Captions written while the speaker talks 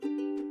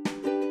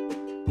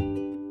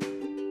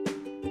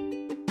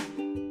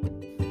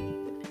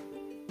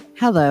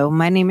Hello,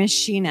 my name is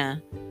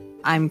Sheena.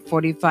 I'm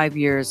 45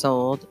 years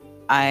old.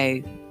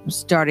 I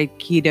started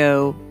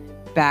keto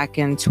back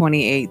in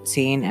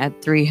 2018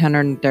 at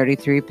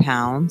 333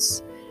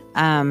 pounds.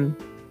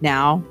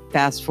 Now,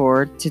 fast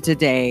forward to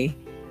today,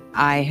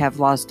 I have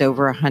lost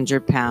over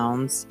 100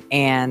 pounds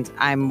and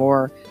I'm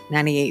more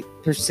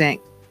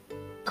 98%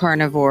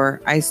 carnivore.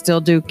 I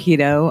still do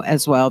keto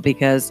as well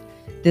because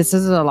this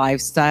is a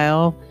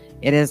lifestyle.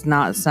 It is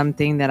not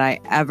something that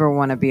I ever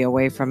want to be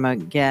away from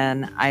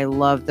again. I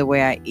love the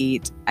way I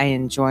eat. I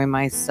enjoy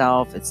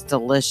myself. It's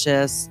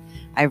delicious.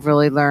 I've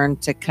really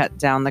learned to cut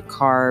down the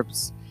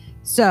carbs.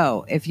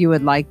 So, if you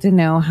would like to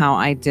know how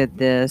I did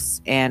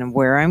this and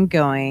where I'm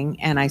going,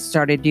 and I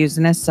started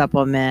using a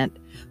supplement,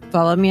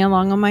 follow me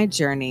along on my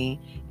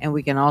journey and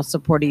we can all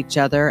support each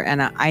other.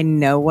 And I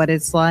know what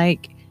it's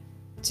like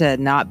to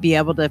not be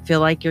able to feel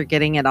like you're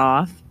getting it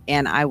off.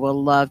 And I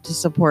will love to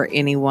support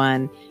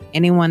anyone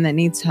that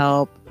needs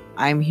help.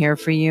 I'm here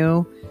for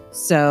you.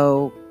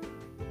 So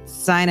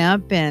sign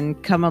up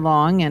and come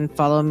along and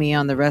follow me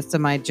on the rest of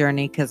my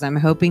journey because I'm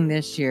hoping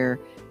this year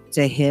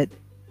to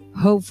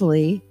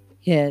hopefully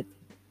hit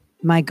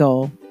my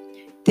goal.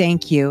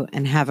 Thank you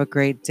and have a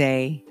great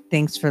day.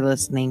 Thanks for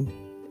listening.